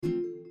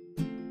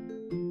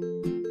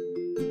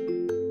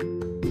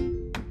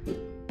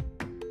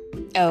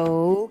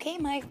Okay,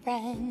 my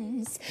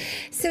friends.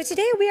 So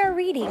today we are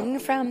reading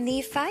from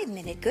the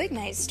 5-minute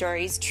Goodnight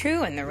Stories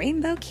True in the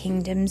Rainbow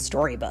Kingdom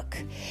storybook.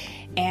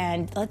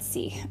 And let's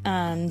see,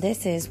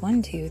 this is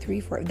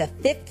the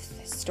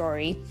fifth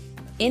story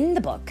in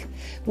the book,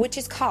 which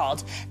is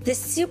called The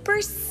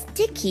Super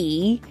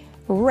Sticky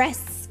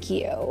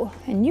Rescue.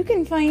 And you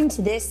can find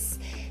this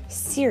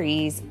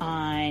series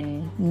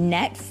on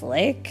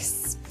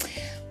Netflix.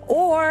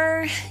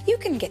 Or you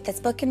can get this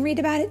book and read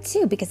about it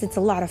too, because it's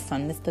a lot of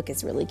fun. This book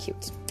is really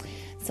cute.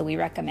 So we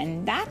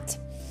recommend that.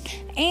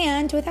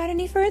 And without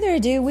any further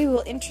ado, we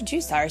will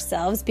introduce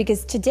ourselves,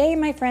 because today,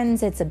 my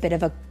friends, it's a bit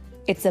of a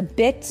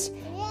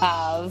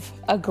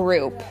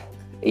group.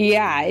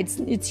 Yeah,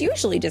 it's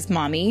usually just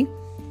Mommy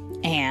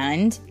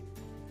and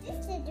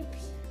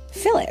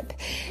Philip.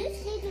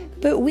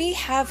 But we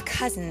have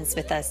cousins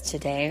with us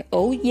today.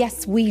 Oh,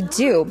 yes, we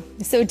do.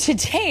 So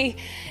today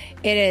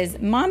it is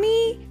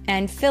Mommy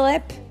and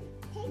Philip.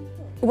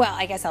 Well,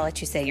 I guess I'll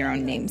let you say your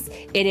own names.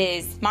 It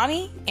is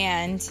Mommy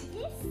and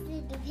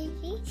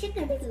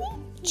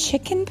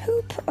Chicken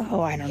Poop? Oh,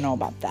 I don't know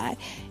about that.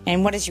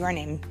 And what is your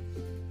name?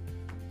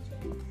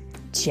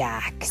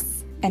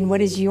 Jax. And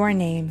what is your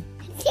name?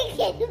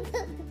 Chicken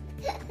Poop.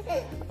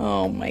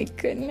 Oh my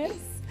goodness.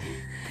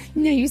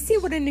 Now you see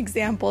what an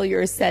example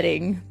you're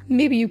setting.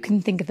 Maybe you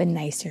can think of a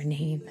nicer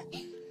name.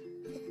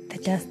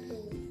 That does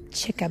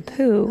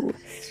Chickapoo.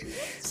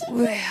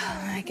 Well,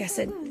 I guess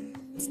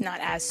it's not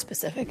as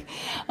specific.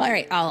 All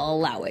right, I'll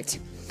allow it.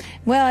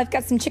 Well, I've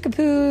got some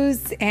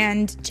Chickapoos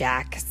and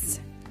Jacks.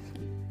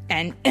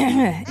 And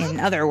in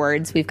other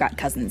words, we've got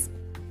cousins.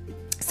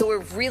 So we're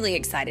really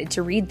excited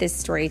to read this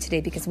story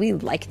today because we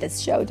like this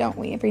show, don't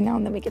we? Every now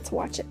and then we get to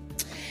watch it.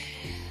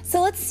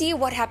 So let's see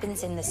what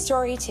happens in the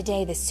story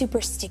today, The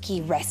Super Sticky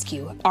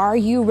Rescue. Are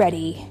you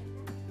ready?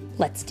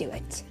 Let's do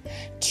it.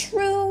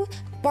 True,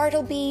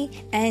 Bartleby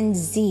and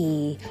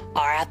Z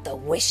are at the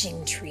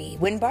wishing tree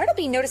when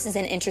Bartleby notices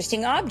an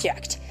interesting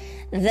object,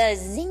 the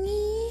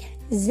Zingy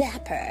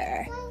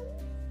Zapper.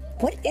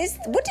 What does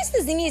the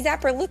Zingy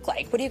Zapper look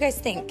like? What do you guys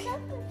think?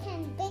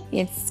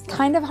 It's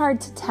kind of hard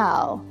to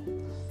tell.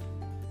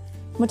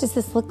 What does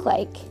this look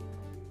like?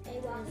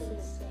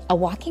 A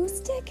walking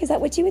stick? Is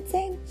that what you would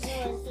say?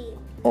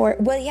 Or,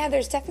 well, yeah,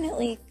 there's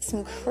definitely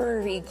some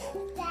curvy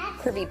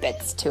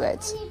bits to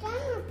it.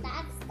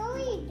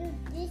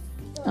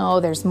 Oh,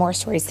 there's more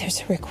stories.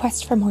 There's a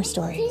request for more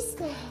stories.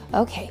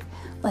 Okay,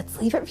 let's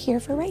leave it here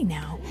for right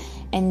now.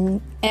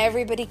 And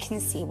everybody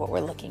can see what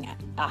we're looking at.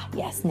 Ah,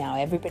 yes, now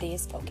everybody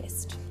is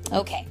focused.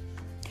 Okay.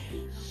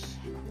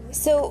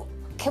 So,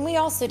 can we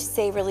also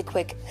say really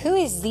quick, who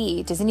is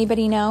Z? Does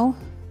anybody know?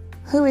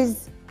 Who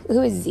is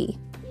Z?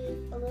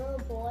 A little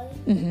boy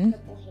with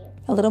purple hair.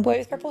 A little boy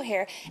with purple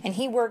hair, and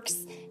he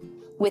works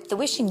with the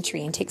wishing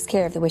tree and takes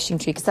care of the wishing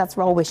tree because that's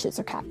where all wishes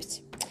are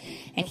kept.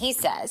 And he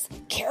says,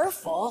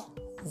 "Careful,"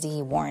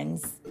 Z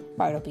warns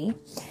Bartleby.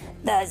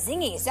 "The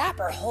Zingy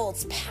Zapper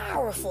holds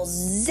powerful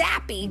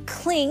zappy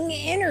cling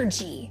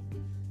energy."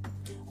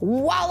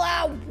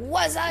 "Walla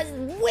was a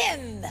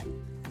whim,"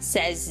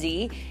 says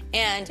Z,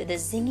 and the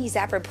Zingy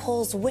Zapper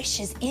pulls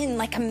wishes in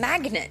like a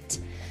magnet.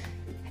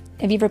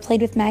 Have you ever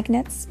played with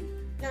magnets?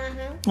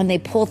 Uh-huh. When they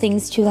pull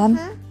things to them?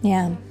 Uh-huh.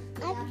 Yeah.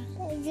 I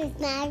use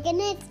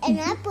magnets and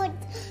I put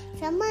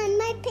some on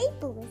my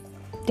papers.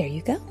 There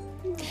you go.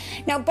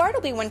 Now,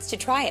 Bartleby wants to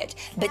try it,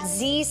 but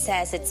Z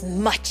says it's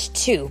much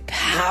too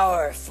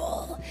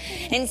powerful.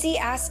 And Z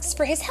asks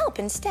for his help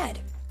instead.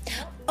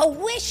 "A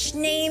wish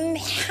named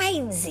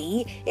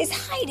Hidesy is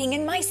hiding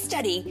in my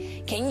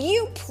study. Can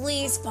you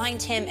please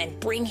find him and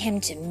bring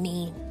him to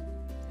me?"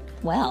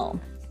 Well,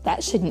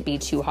 that shouldn't be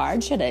too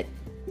hard, should it?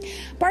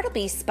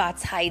 Bartleby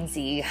spots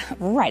Hidesy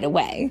right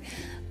away.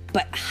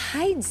 But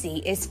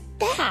Hidesy is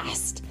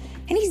fast,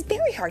 and he's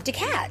very hard to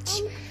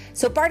catch.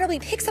 So Bartleby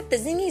picks up the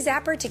Zingy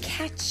Zapper to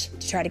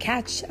try to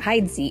catch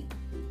Hidesy.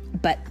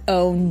 But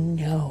oh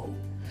no.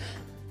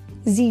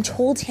 Z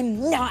told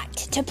him not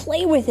to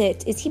play with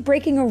it. Is he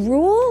breaking a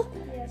rule?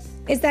 Yes.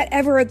 Is that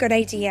ever a good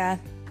idea?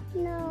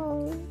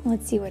 No.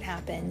 Let's see what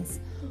happens.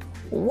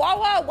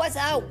 "Wawa was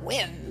a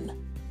whim,"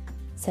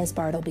 says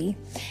Bartleby.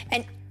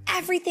 And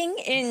everything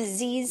in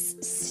Z's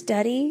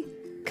study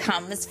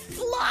comes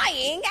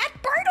flying at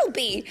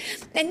Bartleby.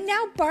 And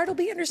now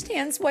Bartleby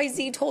understands why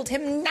Z told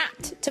him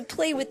not to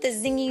play with the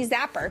Zingy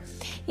Zapper.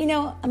 You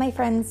know, my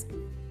friends,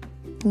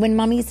 when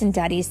mommies and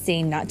daddies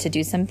say not to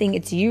do something,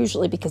 it's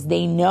usually because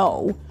they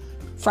know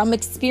from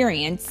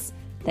experience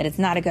that it's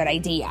not a good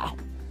idea.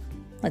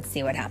 Let's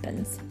see what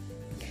happens.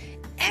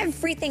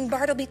 Everything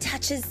Bartleby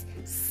touches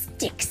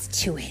sticks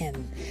to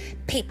him.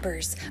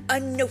 Papers, a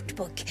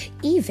notebook,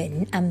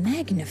 even a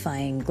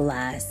magnifying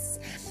glass.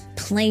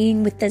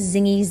 Playing with the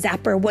Zingy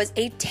Zapper was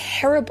a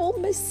terrible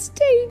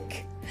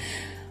mistake.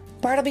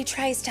 Bartleby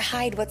tries to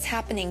hide what's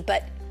happening,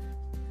 but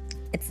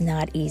it's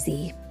not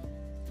easy.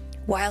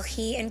 While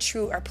he and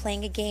True are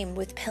playing a game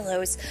with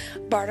pillows,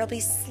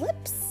 Bartleby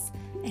slips,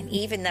 and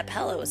even the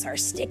pillows are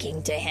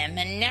sticking to him,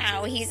 and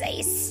now he's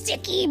a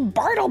sticky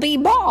Bartleby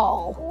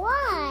ball.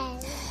 Why?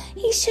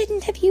 He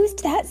shouldn't have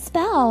used that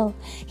spell.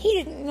 He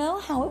didn't know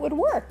how it would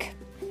work.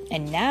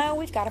 And now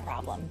we've got a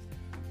problem.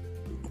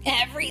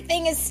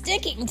 Everything is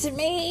sticking to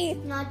me.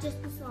 Not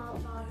just the small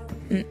bottle.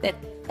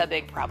 It's a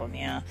big problem,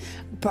 yeah.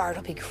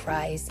 Bartleby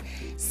cries.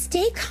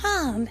 Stay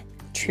calm,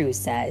 True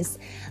says.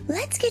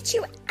 Let's get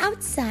you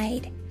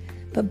outside.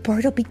 But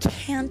Bartleby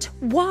can't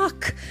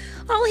walk.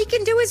 All he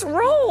can do is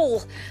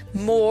roll.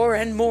 More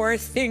and more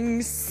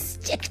things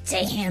stick to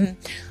him.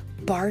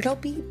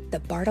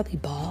 The Bartleby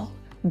ball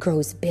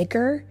grows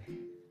bigger.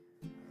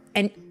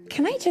 And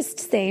can I just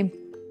say,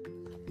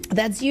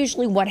 that's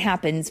usually what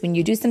happens when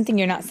you do something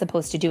you're not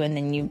supposed to do and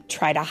then you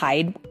try to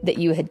hide that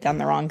you had done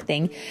the wrong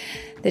thing.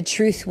 The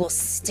truth will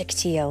stick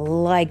to you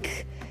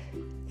like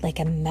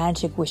a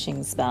magic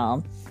wishing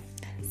spell.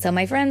 So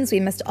my friends,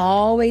 we must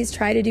always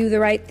try to do the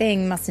right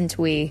thing, mustn't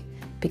we?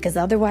 Because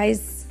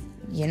otherwise,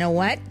 you know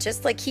what?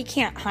 Just like he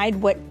can't hide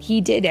what he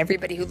did,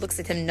 everybody who looks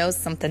at him knows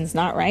something's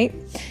not right.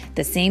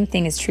 The same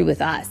thing is true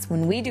with us.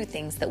 When we do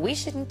things that we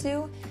shouldn't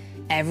do,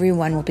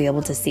 everyone will be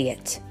able to see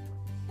it.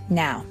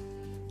 Now,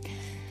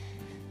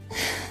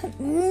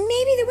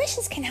 maybe the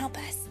wishes can help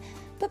us,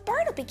 but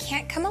Bartleby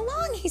can't come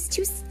along. He's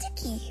too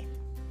sticky.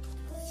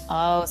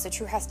 Oh, so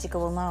True has to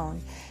go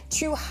alone.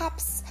 True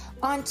hops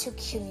onto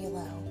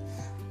Cumulo.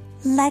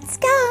 Let's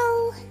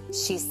go,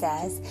 she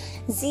says.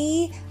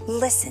 Z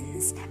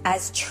listens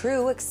as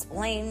True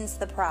explains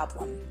the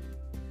problem.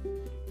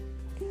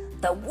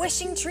 The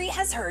wishing tree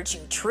has heard you,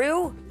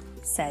 True,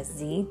 says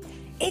Z.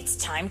 It's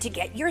time to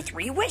get your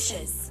 3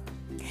 wishes.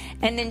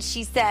 And then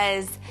she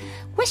says,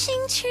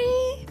 wishing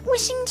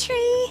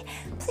tree,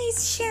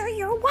 please share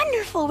your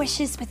wonderful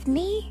wishes with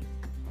me.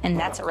 And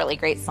that's a really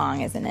great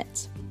song, isn't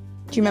it?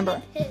 Do you remember?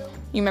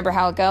 You remember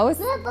how it goes?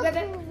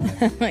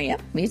 Yeah,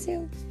 me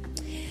too.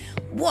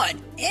 What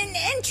an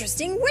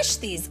interesting wish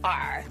these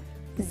are,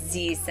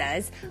 Z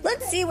says.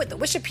 Let's see what the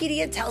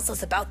Wishipedia tells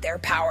us about their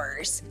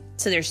powers.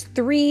 So there's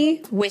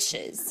 3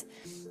 wishes.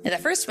 Now, the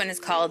first one is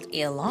called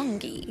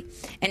Elongi,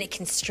 and it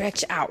can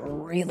stretch out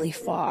really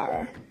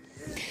far.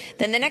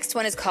 Then the next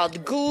one is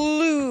called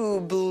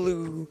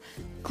Glue-Blue.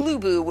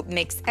 Glue-Blue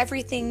makes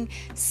everything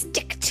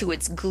stick to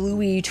its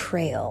gluey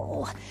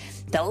trail.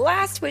 The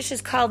last wish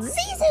is called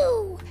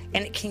Zizu,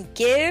 and it can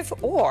give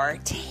or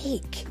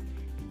take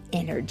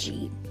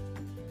energy.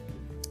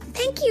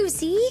 Thank you,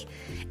 Z,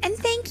 and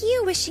thank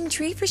you, Wishing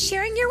Tree, for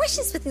sharing your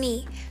wishes with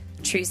me,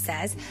 True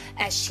says,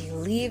 as she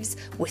leaves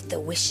with the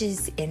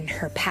wishes in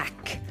her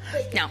pack.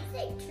 Wait, Now,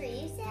 did you say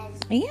Tree says?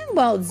 yeah,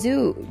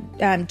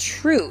 well,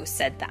 True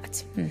said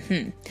that.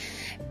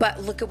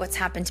 But look at what's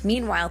happened.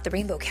 Meanwhile, at the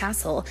Rainbow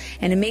Castle,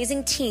 an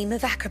amazing team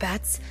of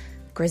acrobats,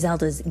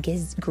 Griselda's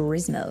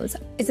Gizmos,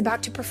 is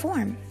about to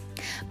perform.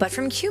 But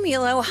from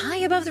Cumulo, high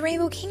above the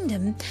Rainbow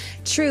Kingdom,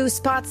 True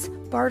spots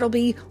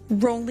Bartleby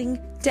rolling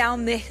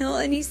down the hill,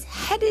 and he's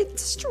headed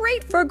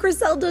straight for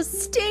Griselda's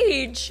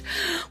stage,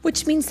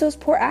 which means those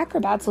poor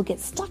acrobats will get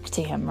stuck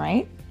to him,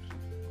 right?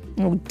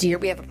 Oh dear,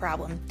 we have a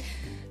problem.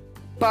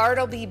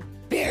 Bartleby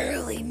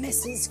barely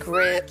misses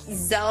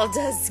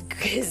Griselda's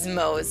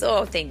gizmos.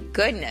 Oh, thank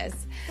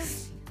goodness.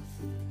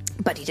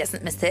 But he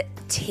doesn't miss the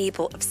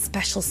table of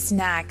special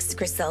snacks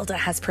Griselda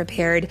has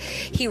prepared.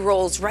 He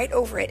rolls right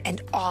over it,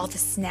 and all the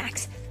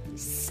snacks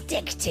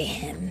stick to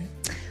him.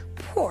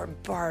 Poor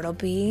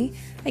Bartleby.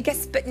 I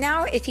guess, but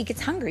now if he gets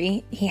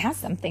hungry, he has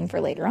something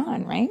for later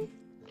on, right?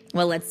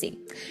 Well, let's see.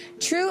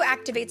 True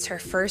activates her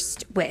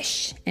first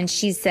wish, and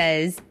she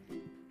says,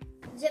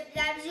 Zip,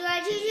 zap, zoo,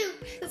 I choose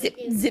you. Zip,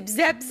 zip,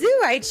 zap,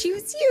 zoo, I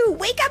choose you.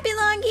 Wake up,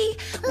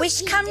 Elongi.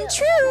 Wish come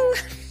true.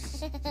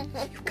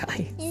 You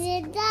guys.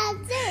 Zip, zap,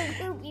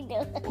 zoo,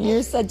 Poopy-doo.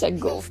 You're such a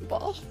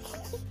goofball.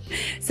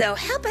 So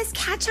help us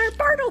catch our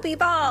Bartleby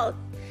ball.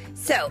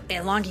 So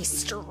Elongi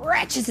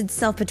stretches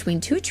itself between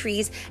 2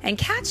 trees and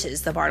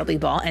catches the Bartleby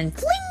ball and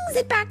flings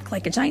it back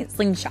like a giant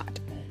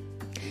slingshot.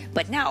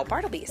 But now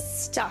Bartleby is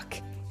stuck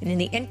in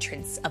the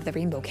entrance of the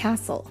Rainbow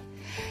Castle.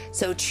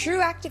 So True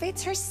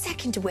activates her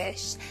second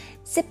wish.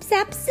 Zip,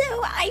 zap,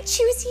 zoo, I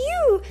choose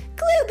you.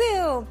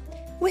 Glue-Boo.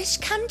 Wish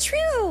come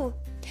true.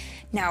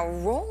 Now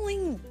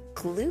rolling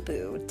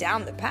Glue-Boo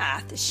down the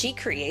path, she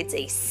creates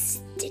a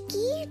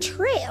sticky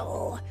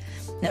trail.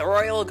 The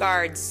royal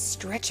guards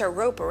stretch a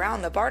rope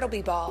around the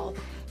Bartleby ball.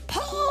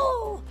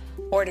 Pull,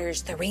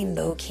 orders the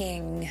Rainbow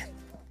King.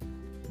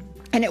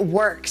 And it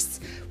works.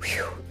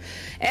 Whew.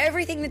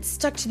 Everything that's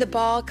stuck to the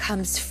ball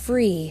comes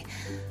free,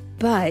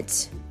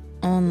 but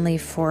only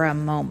for a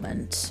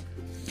moment.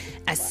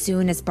 As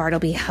soon as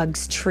Bartleby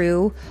hugs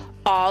True,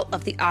 all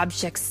of the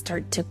objects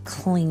start to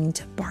cling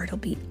to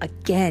Bartleby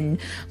again,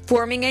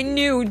 forming a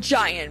new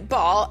giant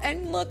ball.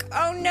 And look,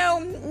 oh no,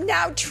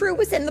 now True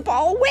is in the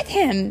ball with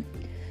him.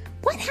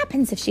 What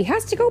happens if she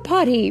has to go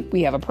potty?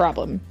 We have a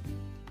problem.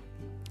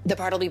 The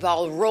Bartleby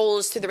ball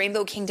rolls through the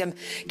Rainbow Kingdom,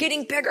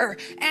 getting bigger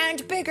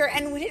and bigger,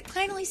 and when it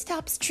finally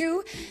stops,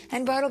 True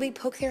and Bartleby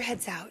poke their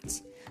heads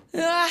out.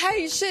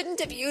 I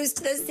shouldn't have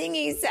used the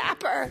zingy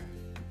zapper,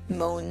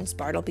 moans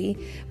Bartleby.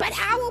 But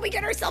how will we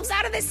get ourselves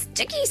out of this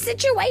sticky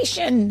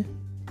situation?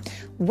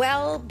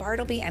 Well,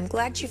 Bartleby, I'm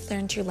glad you've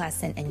learned your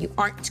lesson and you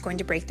aren't going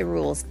to break the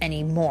rules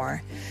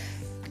anymore.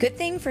 Good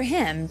thing for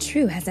him,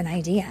 True has an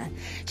idea.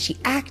 She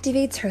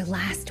activates her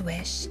last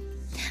wish.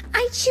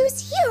 I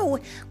choose you!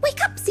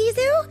 Wake up,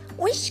 Zizu!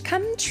 Wish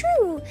come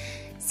true!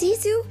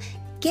 Zizu,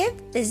 give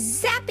the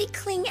zappy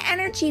cling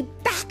energy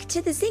back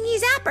to the zingy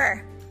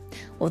zapper.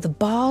 Well, the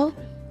ball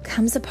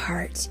comes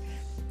apart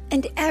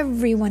and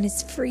everyone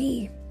is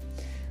free.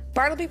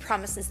 Bartleby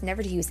promises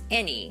never to use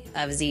any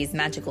of Z's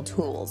magical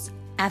tools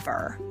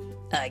ever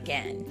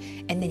again.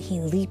 And then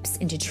he leaps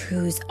into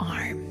True's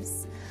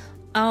arms.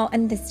 Oh,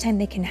 and this time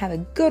they can have a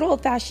good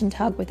old-fashioned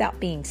hug without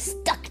being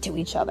stuck to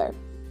each other.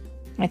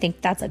 I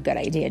think that's a good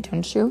idea,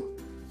 don't you?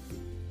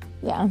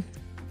 Yeah.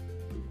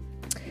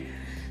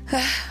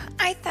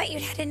 I thought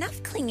you'd had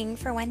enough clinging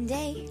for one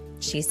day,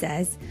 she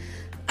says.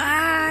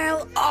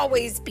 I'll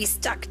always be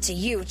stuck to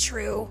you,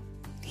 True,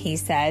 he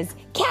says.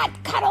 Cat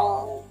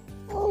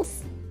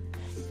cuddles.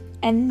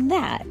 And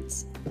that,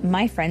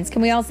 my friends,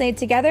 can we all say it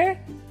together?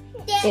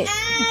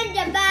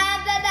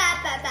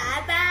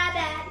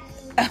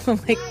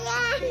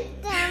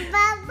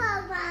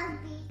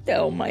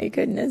 Oh my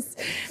goodness.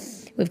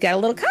 We've got a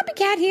little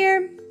copycat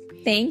here.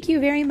 Thank you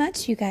very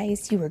much, you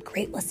guys. You were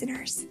great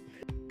listeners.